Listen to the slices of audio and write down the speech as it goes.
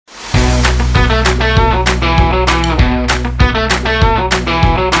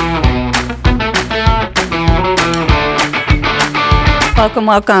Welcome,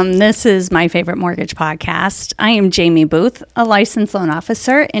 welcome. This is My Favorite Mortgage Podcast. I am Jamie Booth, a licensed loan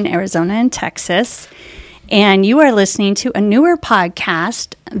officer in Arizona and Texas. And you are listening to a newer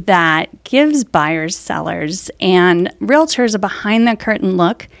podcast that gives buyers, sellers, and realtors a behind-the-curtain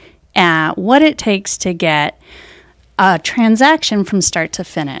look at what it takes to get a transaction from start to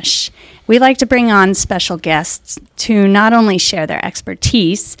finish. We like to bring on special guests to not only share their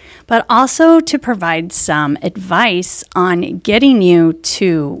expertise, but also to provide some advice on getting you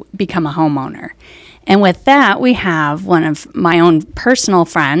to become a homeowner. And with that, we have one of my own personal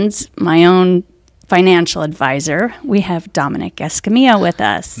friends, my own financial advisor. We have Dominic Escamilla with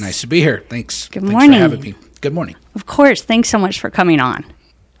us. Nice to be here. Thanks. Good morning. Thanks for having me. Good morning. Of course. Thanks so much for coming on.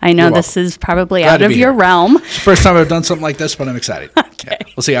 I know this is probably Glad out of your realm. It's the first time I've done something like this, but I'm excited. Okay.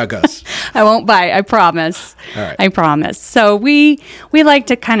 Yeah, we'll see how it goes. I won't bite. I promise. All right. I promise. So we like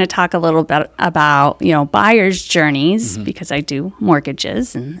to kind of talk a little bit about, buyers' journeys because I do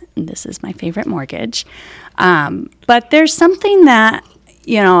mortgages and this is my favorite mortgage. But there's something that,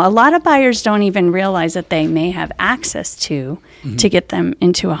 a lot of buyers don't even realize that they may have access to get them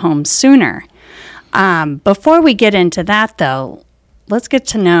into a home sooner. Before we get into that, though, let's get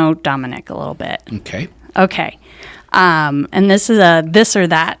to know Dominic a little bit. Okay. And this is a this or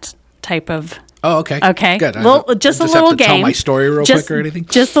that type of. Oh, okay. Okay. Good. Just a have little to game. Tell my story real quick or anything?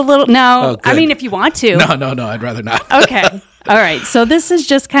 Just a little. No. Oh, good. I mean, if you want to. No. I'd rather not. Okay. All right. So this is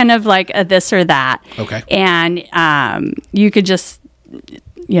just kind of like a this or that. Okay. And you could just,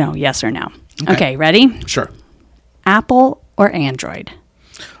 yes or no. Okay. Ready? Sure. Apple or Android?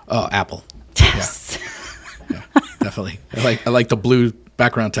 Oh, Apple. Yes. Yeah, definitely. I like the blue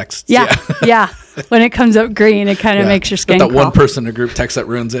background text. Yeah. When it comes up green, it kind of makes your skin that crawl. one person in the group text that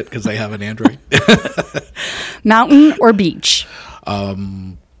ruins it because they have an Android. Mountain or beach?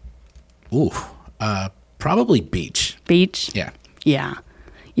 Probably beach. Beach? Yeah. Yeah.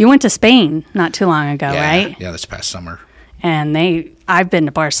 You went to Spain not too long ago, right? Yeah, this past summer. And I've been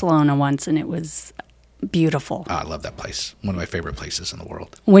to Barcelona once, and it was beautiful. Oh, I love that place. One of my favorite places in the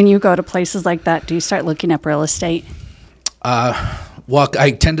world. When you go to places like that, do you start looking up real estate? Well,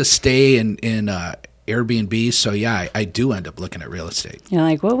 I tend to stay in Airbnb, so yeah, I do end up looking at real estate. You're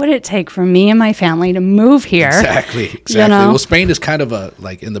like, what would it take for me and my family to move here? Exactly. Well, Spain is kind of a,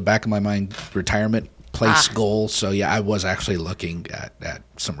 like, in the back of my mind, retirement place goal. So yeah, I was actually looking at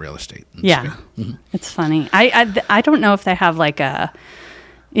some real estate in Spain. Mm-hmm. It's funny. I don't know if they have like a,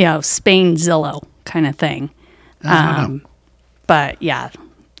 Spain Zillow kind of thing. I don't know. But yeah,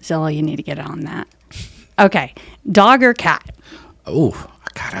 Zillow, you need to get on that. Okay. Dog or cat? Oh,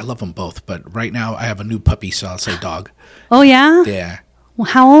 God, I love them both. But right now I have a new puppy, so I'll say dog. Oh, yeah? Yeah. Well,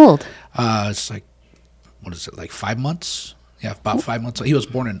 how old? It's like, what is it, like 5 months? Yeah, about 5 months. He was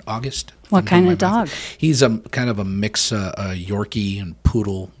born in August. What kind of dog? He's a kind of a mix, Yorkie and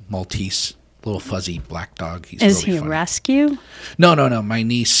Poodle Maltese, little fuzzy black dog. Is he a rescue? No. My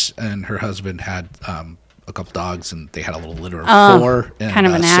niece and her husband had a couple dogs, and they had a little litter of 4. And, kind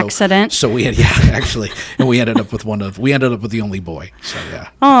of an accident. So we had, actually, and we ended up with the only boy. So yeah.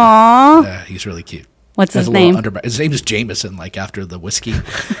 Aww. Yeah, he's really cute. What's his name? His name is Jameson, like after the whiskey.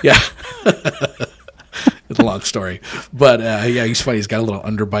 Yeah. It's a long story, but he's funny. He's got a little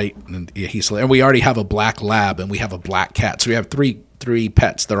underbite, and and we already have a black lab, and we have a black cat. So we have three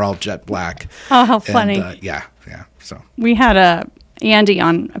pets. They're all jet black. Oh, how funny! Yeah. So we had Andy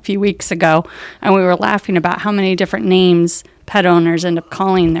on a few weeks ago, and we were laughing about how many different names pet owners end up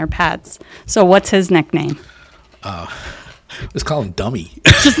calling their pets. So what's his nickname? Let's call him Dummy.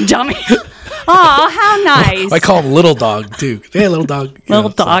 Just Dummy. Oh, how nice. I call him Little Dog, too. Hey, Little Dog. Little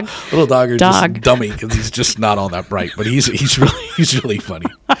Dog. So Little Dog or just Dummy, because he's just not all that bright. But he's really funny.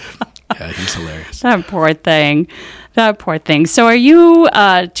 Yeah, he's hilarious. That poor thing. So are you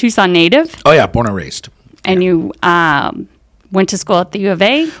Tucson native? Oh, yeah, born and raised. And you went to school at the U of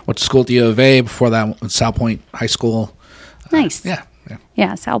A? Went to school at the U of A. Before that, South Point High School. Nice.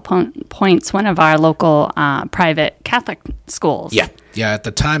 Yeah, South Point's one of our local private Catholic schools. Yeah. At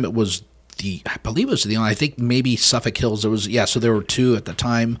the time, it was I believe it was the only. I think maybe Suffolk Hills. So there were 2 at the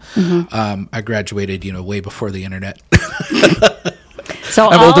time. Mm-hmm. I graduated, way before the internet. So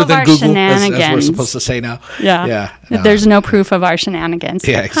I'm all older of than our Google, shenanigans. as we're supposed to say now. Yeah. There's no proof of our shenanigans.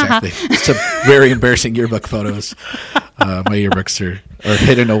 Yeah, exactly. It's a very embarrassing yearbook photos. My yearbooks are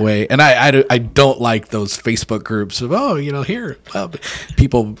hidden away, and I don't like those Facebook groups of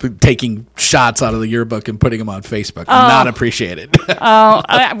people taking shots out of the yearbook and putting them on Facebook. Not appreciated.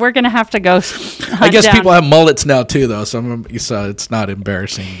 We're gonna have to go. I guess people have mullets now too, though, so it's not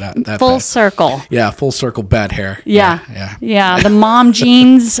embarrassing that full bad. Circle. Yeah, full circle bad hair. Yeah. The mom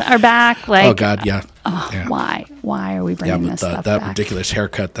jeans are back. Like, oh God, yeah. Yeah. Why are we bringing this stuff that back? ridiculous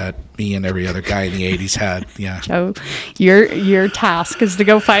haircut that me and every other guy in the 80s had. Yeah. Joe, your task is to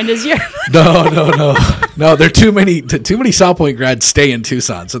go find his year. No. There are too many South Point grads stay in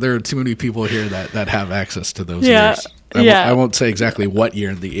Tucson, so there are too many people here that have access to those years. I won't say exactly what year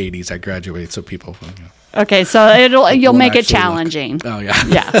in the 80s I graduated, so people. Okay, so you'll make it challenging. Look. Oh, yeah.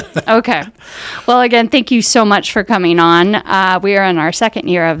 Yeah. Okay. Well, again, thank you so much for coming on. We are in our second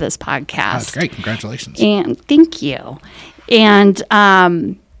year of this podcast. That's great. Congratulations. And thank you. And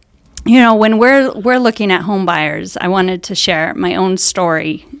when we're looking at home buyers, I wanted to share my own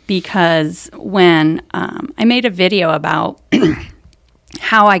story because when I made a video about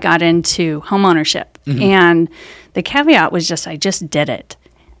how I got into home ownership, and the caveat was I just did it,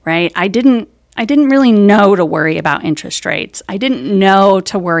 right? I didn't really know to worry about interest rates. I didn't know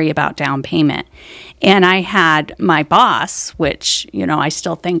to worry about down payment. And I had my boss, which, I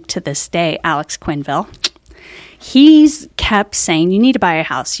still think to this day, Alex Quinville, he's kept saying, you need to buy a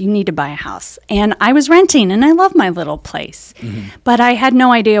house. You need to buy a house. And I was renting and I love my little place, but I had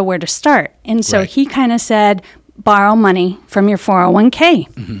no idea where to start. And so he kind of said, borrow money from your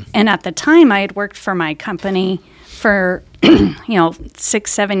 401k. And at the time I had worked for my company for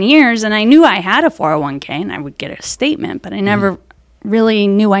 6-7 years, and I knew I had a 401k and I would get a statement, but I never really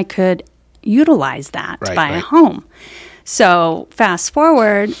knew I could utilize that to buy a home. So fast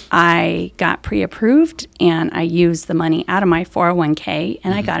forward, I got pre-approved and I used the money out of my 401k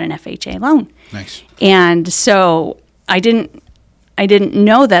and I got an FHA loan. Nice. And so I didn't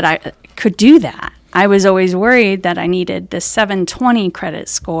know that I could do that. I was always worried that I needed the 720 credit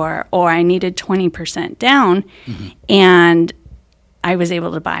score or I needed 20% down, and I was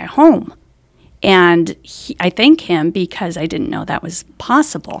able to buy a home. And I thank him because I didn't know that was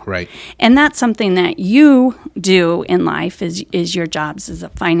possible. Right. And that's something that you do in life is your jobs as a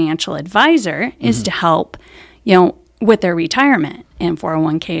financial advisor is to help, with their retirement. And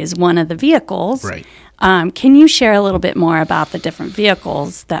 401k is one of the vehicles. Right. Can you share a little bit more about the different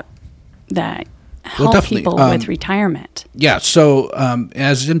vehicles that help people with retirement? Yeah. So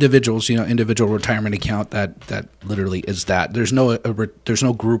as individuals, individual retirement account, that literally is that. There's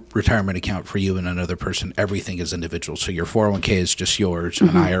no group retirement account for you and another person. Everything is individual. So your 401k is just yours.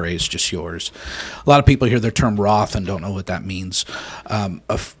 An IRA is just yours. A lot of people hear the term Roth and don't know what that means.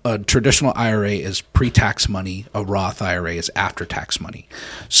 A traditional IRA is pre-tax money. A Roth IRA is after-tax money.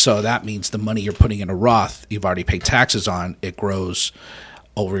 So that means the money you're putting in a Roth, you've already paid taxes on. It grows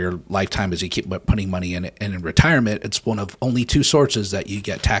over your lifetime as you keep putting money in it. And in retirement, it's one of only two sources that you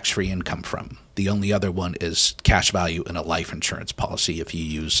get tax-free income from. The only other one is cash value in a life insurance policy. If you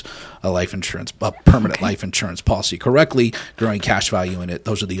use a permanent life insurance policy correctly, growing cash value in it,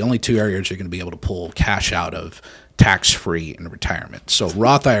 those are the only two areas you're going to be able to pull cash out of tax-free in retirement. So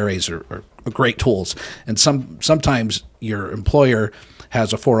Roth IRAs are great tools. And sometimes your employer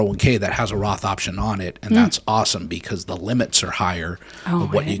has a 401k that has a Roth option on it, and that's awesome because the limits are higher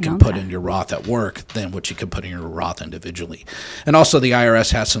of what you can put in your Roth at work than what you can put in your Roth individually. And also the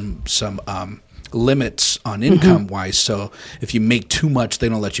IRS has some limits on income wise. So if you make too much, they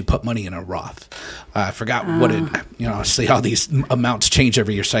don't let you put money in a Roth. I forgot what see how these amounts change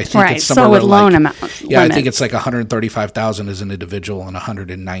every year. So I think it's somewhere with loan amount. Yeah, limits. I think it's like 135,000 as an individual and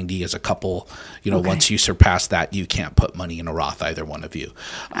 190 as a couple. Once you surpass that, you can't put money in a Roth, either one of you.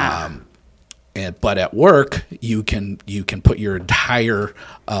 But at work, you can put your entire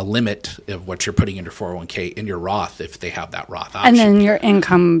limit of what you're putting in your 401k in your Roth if they have that Roth option. And then your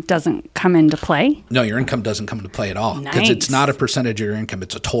income doesn't come into play? No, your income doesn't come into play at all because Nice. It's not a percentage of your income;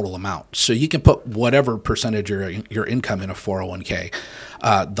 it's a total amount. So you can put whatever percentage of your income in a 401k.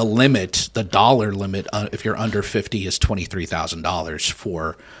 The limit, the dollar limit, if you're under 50, is $23,000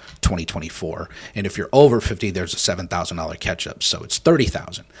 for 2024, and if you're over 50, there's a $7,000 catch-up, so it's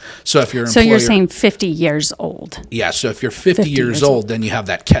 $30,000. So if your employer, so you're saying 50 years old? Yeah. So if you're 50 years old, then you have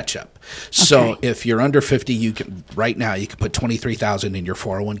that catch-up. So if you're under 50, you can put $23,000 in your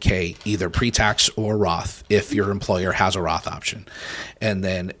 401k, either pre-tax or Roth, if your employer has a Roth option. And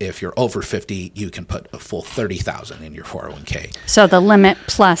then if you're over 50, you can put a full $30,000 in your 401k. So the limit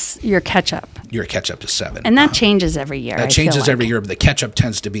plus your catch-up. Your catch-up is $7,000. And that changes every year. That changes every year, but the catch-up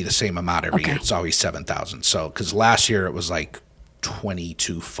tends to be the same amount every year. It's always $7,000. So because last year it was like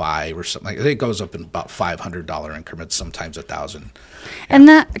 $22,500 or something. I think it goes up in about $500 increments, sometimes $1,000. And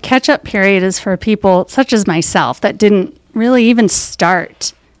that catch-up period is for people such as myself that didn't really even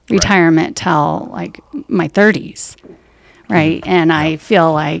start retirement till like my 30s, right? And I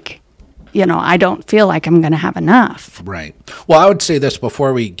feel like, I don't feel like I'm going to have enough. Right. Well, I would say this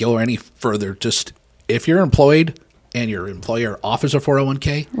before we go any further, just if you're employed, and your employer offers a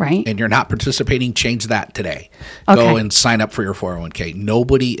 401k, right, and you're not participating, change that today. Okay. Go and sign up for your 401k.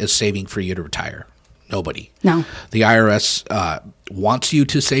 Nobody is saving for you to retire. Nobody. No. The IRS wants you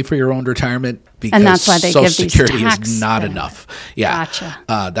to save for your own retirement because and that's why they Social give these Security tax is not benefits. enough. Yeah.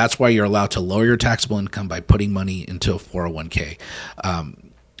 Gotcha. That's why you're allowed to lower your taxable income by putting money into a 401k.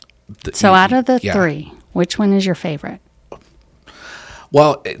 So out of the three, which one is your favorite?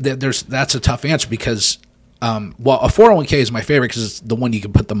 Well, that's a tough answer because, a 401k is my favorite because it's the one you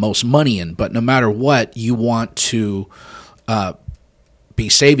can put the most money in. But no matter what, you want to be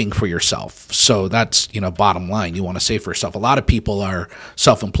saving for yourself. So that's, bottom line. You want to save for yourself. A lot of people are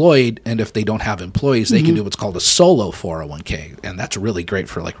self-employed, and if they don't have employees, they can do what's called a solo 401k, and that's really great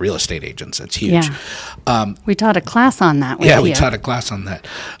for like real estate agents. That's huge. Yeah. We taught a class on that. We taught a class on that.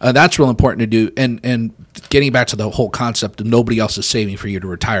 That's real important to do. And getting back to the whole concept of nobody else is saving for you to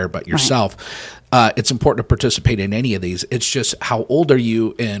retire but yourself. Right. It's important to participate in any of these. It's just how old are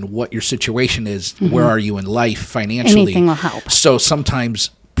you and what your situation is. Where are you in life financially? Anything will help. So sometimes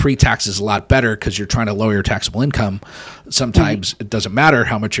pre-tax is a lot better because you're trying to lower your taxable income. Sometimes it doesn't matter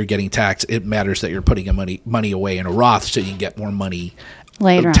how much you're getting taxed. It matters that you're putting money away in a Roth so you can get more money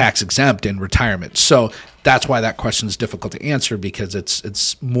later, tax exempt in retirement. So that's why that question is difficult to answer, because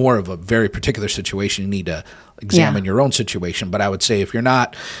it's more of a very particular situation. You need to examine your own situation. But I would say if you're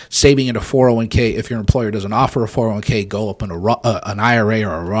not saving in a 401k, if your employer doesn't offer a 401k, go open an IRA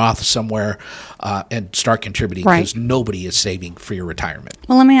or a Roth somewhere and start contributing, because nobody is saving for your retirement.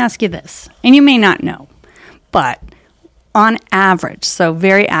 Well, let me ask you this, and you may not know, but on average, so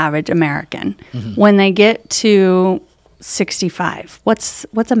very average American, when they get to 65, what's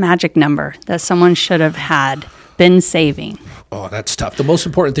a magic number that someone should have had been saving? Oh, that's tough. The most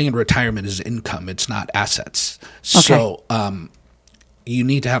important thing in retirement is income. It's not assets. So you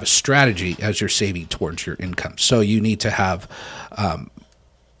need to have a strategy as you're saving towards your income. So you need to have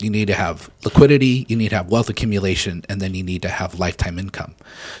liquidity, you need to have wealth accumulation, and then you need to have lifetime income.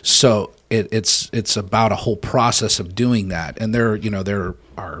 So it's about a whole process of doing that. And there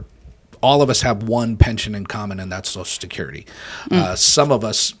are all of us have one pension in common, and that's Social Security. Some of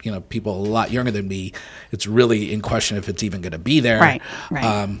us, people a lot younger than me, it's really in question if it's even going to be there. Right.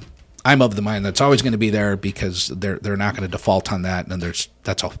 I'm of the mind that's always going to be there, because they're not going to default on that, and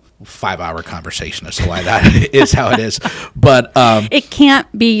that's a 5-hour conversation as to why that is how it is. But it can't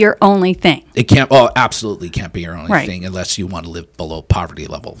be your only thing. It can't. Oh, absolutely can't be your only thing unless you want to live below poverty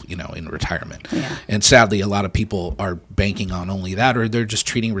level, in retirement. Yeah. And sadly, a lot of people are banking on only that, or they're just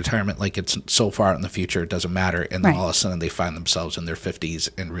treating retirement like it's so far out in the future it doesn't matter. And then all of a sudden they find themselves in their 50s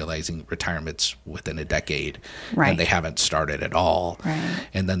and realizing retirement's within a decade, and they haven't started at all. Right.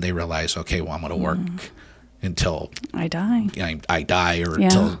 And then they realize, okay, well, I'm going to work until I die. I die, or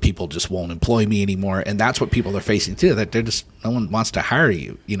until people just won't employ me anymore. And that's what people are facing too, that no one wants to hire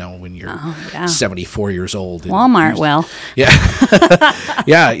you, when you're 74 years old. Walmart will. Yeah.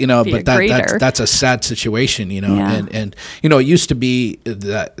 Yeah, Be but that's a sad situation, and it used to be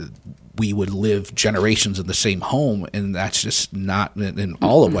that we would live generations in the same home, and that's just not in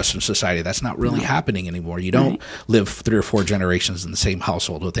all of Western society. That's not really happening anymore. You don't live 3 or 4 generations in the same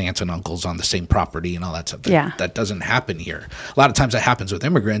household with aunts and uncles on the same property and all that stuff. That doesn't happen here. A lot of times that happens with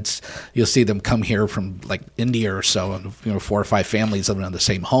immigrants. You'll see them come here from like India or so, and 4 or 5 families living in the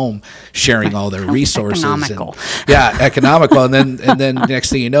same home, sharing all their resources. Economical. Economical. And then next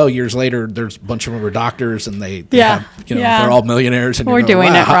thing you know, years later, there's a bunch of them are doctors, and they have, they're all millionaires. And we're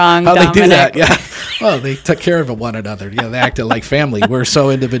doing it wrong. How they do that? Yeah. Well, they took care of one another. They acted like family. We're so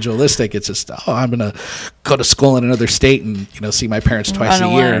individualistic. It's just, I'm going to go to school in another state and see my parents twice a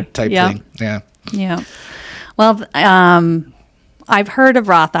year type thing. Yeah. Yeah. Well, I've heard of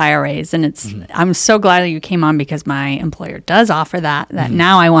Roth IRAs, and I'm so glad that you came on, because my employer does offer that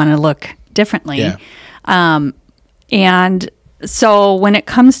now I want to look differently. Yeah. And so when it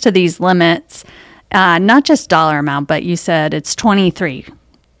comes to these limits, not just dollar amount, but you said it's 23,000.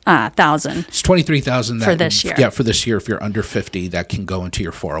 It's 23,000 for this year. Yeah, for this year, if you're under 50, that can go into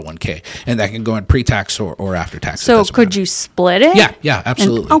your 401k, and that can go in pre-tax or after tax. So could you split it? Yeah,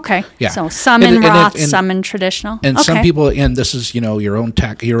 absolutely. Okay. Yeah. So some in Roth, some in traditional. And some people, and this is your own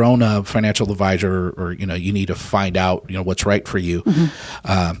financial advisor, or you need to find out what's right for you.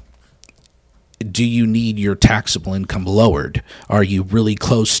 Do you need your taxable income lowered? Are you really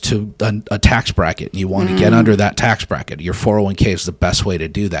close to a tax bracket and you want to get under that tax bracket? Your 401k is the best way to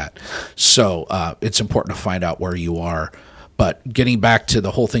do that. So it's important to find out where you are. But getting back to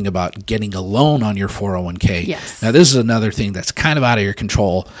the whole thing about getting a loan on your 401k, now this is another thing that's kind of out of your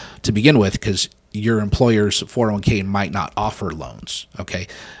control to begin with, because your employer's 401k might not offer loans, okay?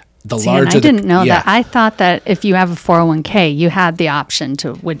 the See, and larger I didn't know yeah. that. I thought that if you have a 401k, you had the option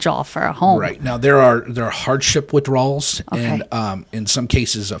to withdraw for a home. Right. Now, there are hardship withdrawals, Okay. and in some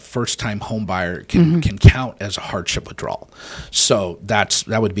cases, a first-time home buyer can count as a hardship withdrawal. So that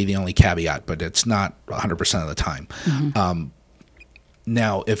would be the only caveat, but it's not 100% of the time.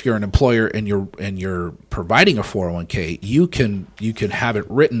 Now, if you're an employer and you're providing a 401k, you can have it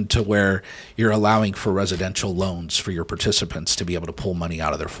written to where you're allowing for residential loans for your participants to be able to pull money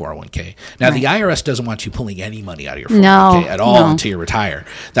out of their 401k. Now, the IRS doesn't want you pulling any money out of your 401k at all until you retire.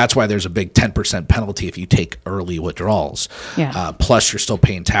 That's why there's a big 10% penalty if you take early withdrawals. Yeah. Plus, you're still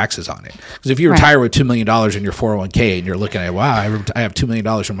paying taxes on it. Because if you retire with $2 million in your 401k and you're looking at, wow, I have $2 million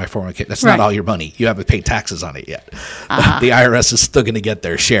in my 401k, that's not all your money. You haven't paid taxes on it yet. The IRS is still going to get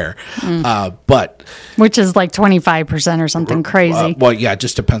their share. But which is like 25% or something crazy. Well, yeah, it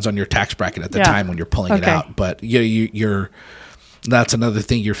just depends on your tax bracket at the time when you're pulling it out. But you're that's another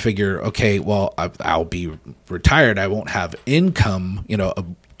thing. You figure, okay, well, I'll be retired. I won't have income, a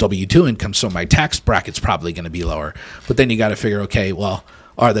W-2 income, so my tax bracket's probably going to be lower. But then you got to figure, okay, well,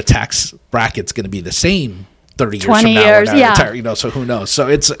 are the tax brackets going to be the same 30 years 20 from now years, when I retire, so who knows? So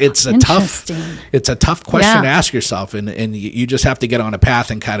it's a tough question to ask yourself, and you just have to get on a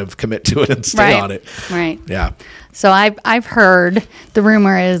path and kind of commit to it and stay on it. Right. Yeah. So I've heard the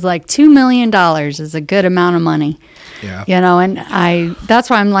rumor is like $2 million is a good amount of money. Yeah. And that's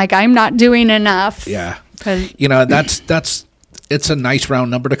why I'm like, I'm not doing enough. Yeah. That's it's a nice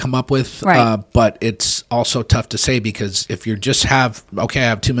round number to come up with, but it's also tough to say because if you just I have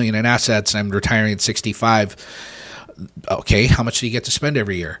 $2 million in assets, I'm retiring at 65. Okay, how much do you get to spend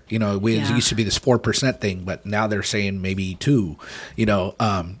every year? It used to be this 4% thing, but now they're saying maybe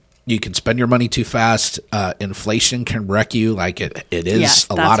 2%. You can spend your money too fast. Inflation can wreck you, like it is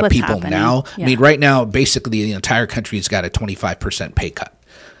a lot of people now. Yeah. I mean, right now, basically the entire country's got a 25% pay cut.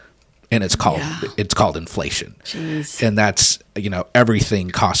 And it's called inflation. Jeez. And that's, everything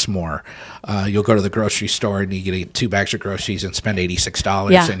costs more. You'll go to the grocery store and you get 2 bags of groceries and spend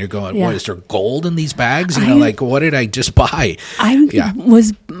 $86. And you're going, what, is there gold in these bags? What did I just buy? I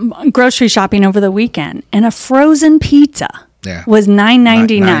was grocery shopping over the weekend and a frozen pizza was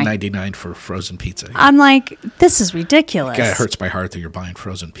 $9.99. $9.99 for frozen pizza. Yeah. I'm like, this is ridiculous. It hurts my heart that you're buying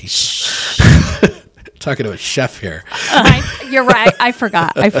frozen pizza. Talking to a chef here. You're right. I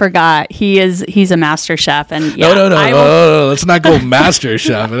forgot. He's a master chef, and no. Let's not go master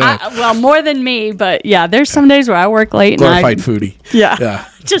chef. Well, more than me, but there's some days where I work late. Glorified foodie. Yeah.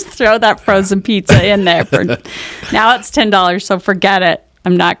 Just throw that frozen pizza in there. Now it's $10, so forget it.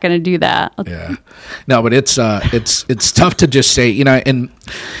 I'm not going to do that. Yeah. No, but it's tough to just say, and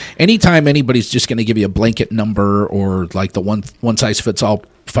anytime anybody's just going to give you a blanket number or like the one size fits all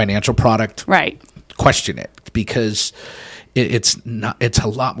financial product, right? Question it, because it's a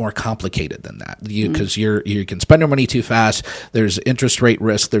lot more complicated than that, because you can spend your money too fast. There's interest rate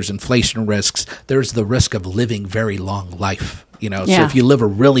risk, there's inflation risks, there's the risk of living very long life. So if you live a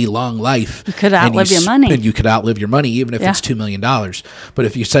really long life, you could outlive your money. And you could outlive your money, even if it's $2 million. But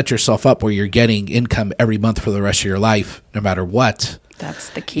if you set yourself up where you're getting income every month for the rest of your life, no matter what,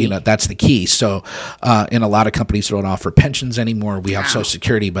 that's the key. That's the key. So, and a lot of companies don't offer pensions anymore. We have Social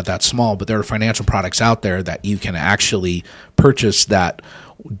Security, but that's small. But there are financial products out there that you can actually purchase that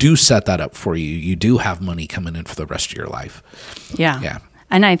do set that up for you. You do have money coming in for the rest of your life. Yeah.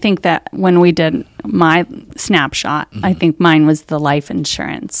 And I think that when we did my snapshot, I think mine was the life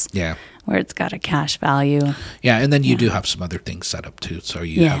insurance. Yeah. Where it's got a cash value. Yeah, and then you do have some other things set up too. So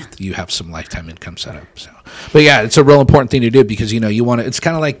you have some lifetime income set up. So, but it's a real important thing to do because you want to. It's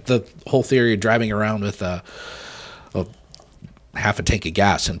kind of like the whole theory of driving around with half a tank of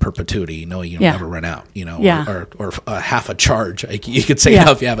gas in perpetuity. You'll never run out. Or half a charge. You could say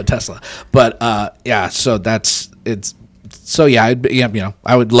now if you have a Tesla. But so it's. So I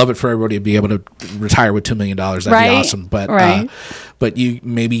would love it for everybody to be able to retire with $2 million. That'd be awesome. But you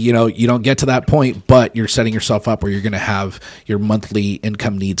maybe you don't get to that point, but you're setting yourself up where you're going to have your monthly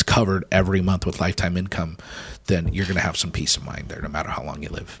income needs covered every month with lifetime income. Then you're going to have some peace of mind there, no matter how long you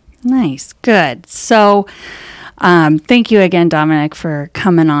live. Nice, good. So, thank you again, Dominic, for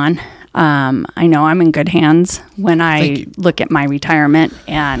coming on. I know I'm in good hands when I look at my retirement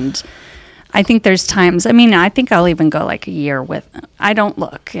and. I think there's times, I think I'll even go like a year I don't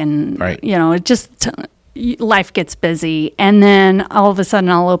look and, it just, life gets busy. And then all of a sudden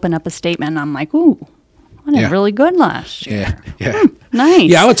I'll open up a statement and I'm like, ooh, I did really good last year. Yeah. Nice.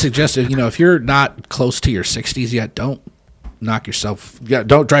 Yeah, I would suggest, if you're not close to your 60s yet, don't knock yourself,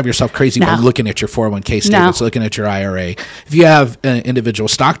 don't drive yourself crazy by looking at your 401k statements, looking at your IRA. If you have an individual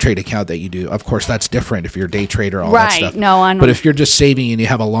stock trade account that you do, of course, that's different if you're a day trader, all that stuff. But if you're just saving and you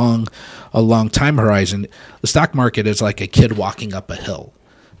have a long time horizon, the stock market is like a kid walking up a hill.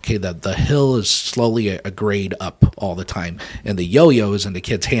 Okay, the hill is slowly a grade up all the time, and the yo-yo is in the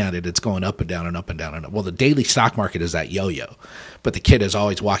kid's hand, and it's going up and down and up and down and up. Well, the daily stock market is that yo-yo, but the kid is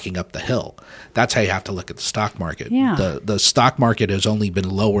always walking up the hill. That's how you have to look at the stock market. Yeah. The stock market has only been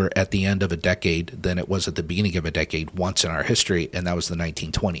lower at the end of a decade than it was at the beginning of a decade once in our history, and that was the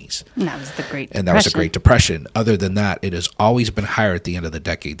 1920s. And that was the Great Depression. And that was the Great Depression. Other than that, it has always been higher at the end of the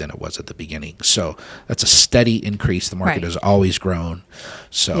decade than it was at the beginning. So that's a steady increase. The market has always grown.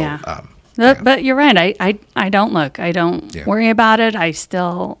 So, but you're right. I don't look. I don't worry about it. I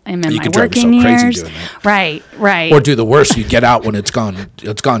still am in my working years. Right. Or do the worst. You get out when it's gone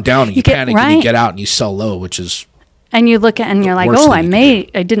down, and you panic and you get out and you sell low, which is. And you look at and you're like, oh, I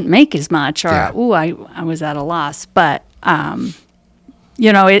didn't make as much, or I was at a loss. But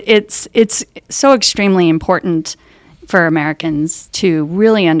it's so extremely important for Americans to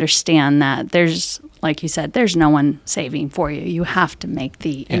really understand that there's, like you said, there's no one saving for you. You have to make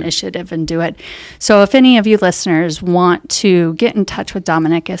the initiative and do it. So if any of you listeners want to get in touch with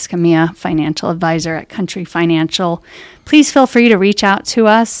Dominic Escamilla, financial advisor at Country Financial, please feel free to reach out to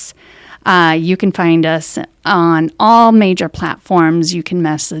us. You can find us on all major platforms. You can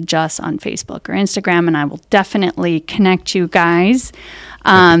message us on Facebook or Instagram, and I will definitely connect you guys.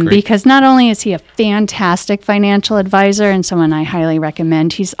 Because not only is he a fantastic financial advisor and someone I highly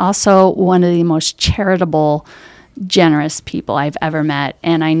recommend, he's also one of the most charitable, generous people I've ever met.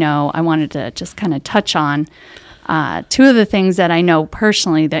 And I wanted to just kind of touch on two of the things that I know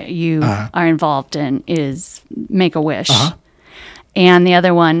personally that you are involved in is Make-A-Wish. And the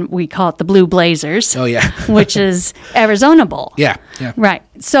other one, we call it the Blue Blazers. Oh, yeah. which is Arizona Bowl. Yeah. Right.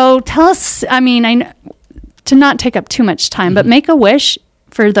 So tell us, I know, to not take up too much time, but Make-A-Wish,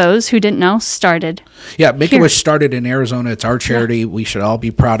 for those who didn't know, started. Yeah, Make-A-Wish started in Arizona. It's our charity. Yeah. We should all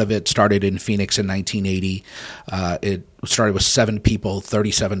be proud of it. Started in Phoenix in 1980. It started with 7 people,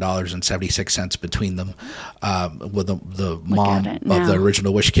 $37.76 between them, with the mom of the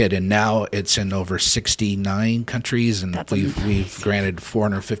original Wish kid. And now it's in over 69 countries, and we've granted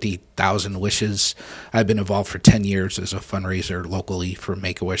 450,000 wishes. I've been involved for 10 years as a fundraiser locally for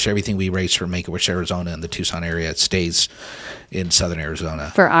Make-A-Wish. Everything we raise for Make-A-Wish Arizona and the Tucson area stays in southern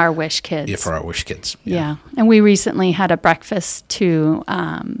Arizona. For our Wish kids. Yeah, for our Wish kids. Yeah. And we recently had a breakfast to,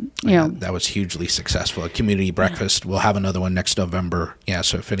 that was hugely successful. A community breakfast. We'll have another one next November. Yeah,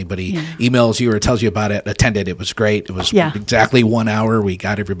 so if anybody emails you or tells you about it, attend it. It was great. It was exactly 1 hour. We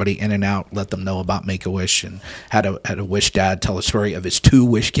got everybody in and out, let them know about Make-A-Wish, and had a Wish dad tell a story of his 2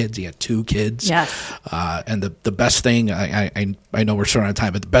 Wish kids. He had 2 kids. Yes. And the best thing, I know we're short on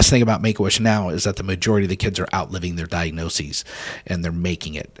time, but the best thing about Make-A-Wish now is that the majority of the kids are outliving their diagnoses, and they're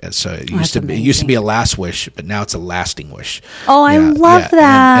making it. And so it used to be a last wish, but now it's a lasting wish. Oh, I love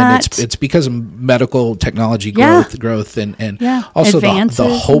that. And it's because of medical technology growth and also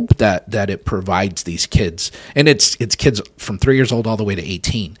the hope that it provides these kids. And it's kids from 3 years old all the way to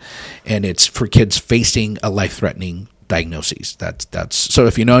 18. And it's for kids facing a life-threatening diagnoses. That's so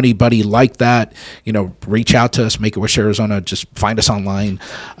if you know anybody like that, reach out to us, Make-A-Wish Arizona, just find us online,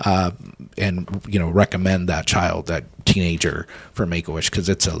 and recommend that child, that teenager, for Make-A-Wish, because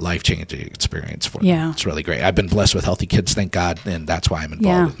it's a life-changing experience for them. It's really great. I've been blessed with healthy kids, thank God, and that's why I'm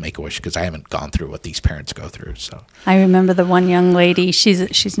involved with Make-A-Wish, because I haven't gone through what these parents go through. So I remember the one young lady, she's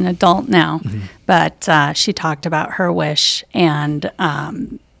an adult now, but she talked about her wish, and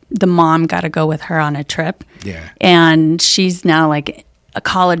the mom got to go with her on a trip. Yeah. And she's now like a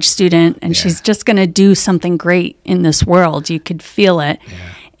college student, and she's just going to do something great in this world. You could feel it. Yeah.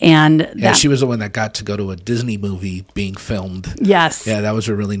 And she was the one that got to go to a Disney movie being filmed. Yes. Yeah, that was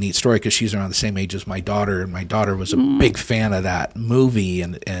a really neat story, because she's around the same age as my daughter, and my daughter was a big fan of that movie.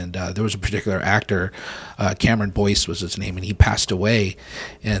 And there was a particular actor, Cameron Boyce was his name, and he passed away.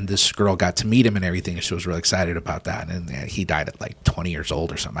 And this girl got to meet him and everything, and she was really excited about that. And he died at like 20 years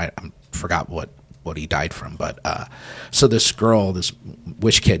old or something. I forgot what he died from, but so this girl, this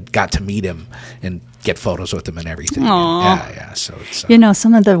Wish kid, got to meet him and get photos with him and everything. And, so it's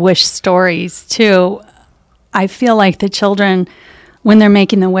some of the Wish stories too, I feel like the children, when they're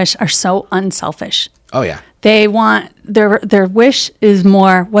making the wish, are so unselfish. Oh yeah. They want their wish is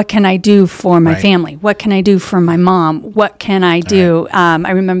more, what can I do for my family? What can I do for my mom? What can I do?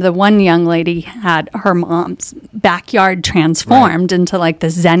 I remember the one young lady had her mom's backyard transformed into like the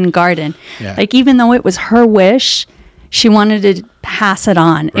Zen garden. Yeah. Like, even though it was her wish, She wanted to pass it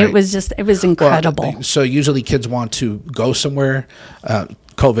on. Right. It was incredible. Well, so usually kids want to go somewhere.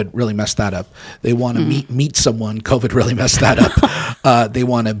 COVID really messed that up. They want to meet someone. COVID really messed that up. They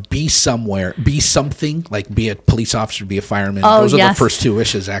want to be somewhere, be something, like be a police officer, be a fireman. Those are the first two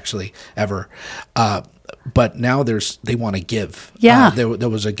wishes actually ever. But now they want to give. Yeah. There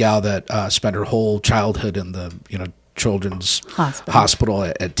was a gal that spent her whole childhood in the children's hospital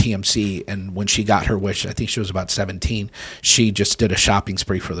at TMC, and when she got her wish, I think she was about 17, she just did a shopping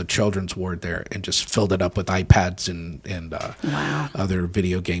spree for the children's ward there and just filled it up with iPads and other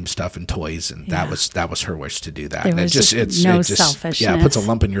video game stuff and toys, and that was her wish to do that. There was no selfishness. Yeah, it puts a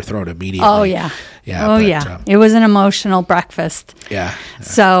lump in your throat immediately. Oh yeah. It was an emotional breakfast. Yeah.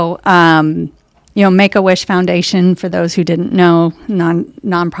 So Make-A-Wish Foundation, for those who didn't know,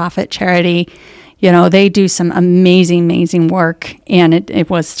 nonprofit charity. They do some amazing work, and it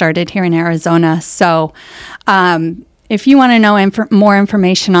was started here in Arizona. So if you want to know more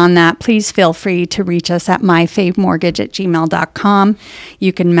information on that, please feel free to reach us at myfavemortgage@gmail.com.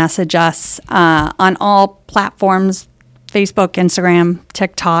 You can message us on all platforms, Facebook, Instagram,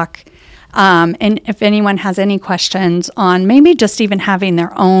 TikTok. And if anyone has any questions on maybe just even having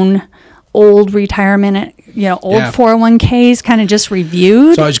their own old retirement, old 401ks kind of just reviewed.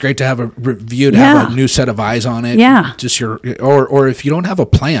 It's always great to have a review, to have a new set of eyes on it. Yeah. Just or if you don't have a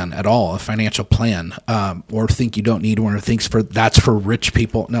plan at all, a financial plan, or think you don't need one, or thinks that's for rich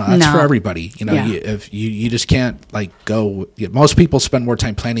people. No, that's for everybody. If you just can't go. Most people spend more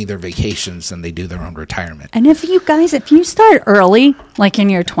time planning their vacations than they do their own retirement. And if you start early, like in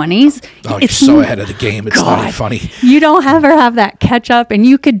your 20s, you're so ahead of the game. It's not even funny. You don't ever have that catch up, and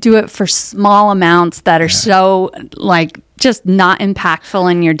you could do it for small amounts that are so just not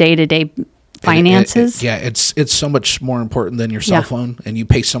impactful in your day-to-day finances. It's so much more important than your cell phone, and you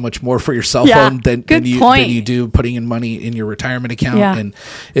pay so much more for your cell phone than you do putting in money in your retirement account. And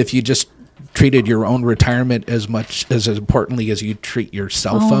if you just treated your own retirement as much as importantly as you treat your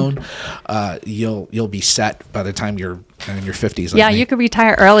cell phone, you'll be set by the time you're in your 50s. You could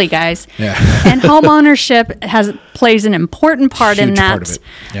retire early, guys. Yeah. And home ownership plays an important part in that. Part of it.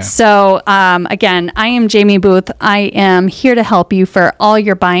 Yeah. So again, I am Jamie Booth. I am here to help you for all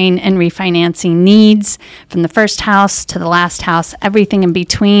your buying and refinancing needs, from the first house to the last house, everything in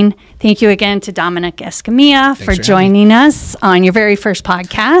between. Thank you again to Dominic Escamilla for joining us on your very first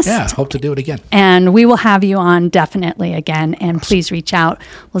podcast. Yeah, hope to do it again. And we will have you on definitely again. And please reach out.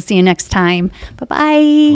 We'll see you next time. Bye-bye.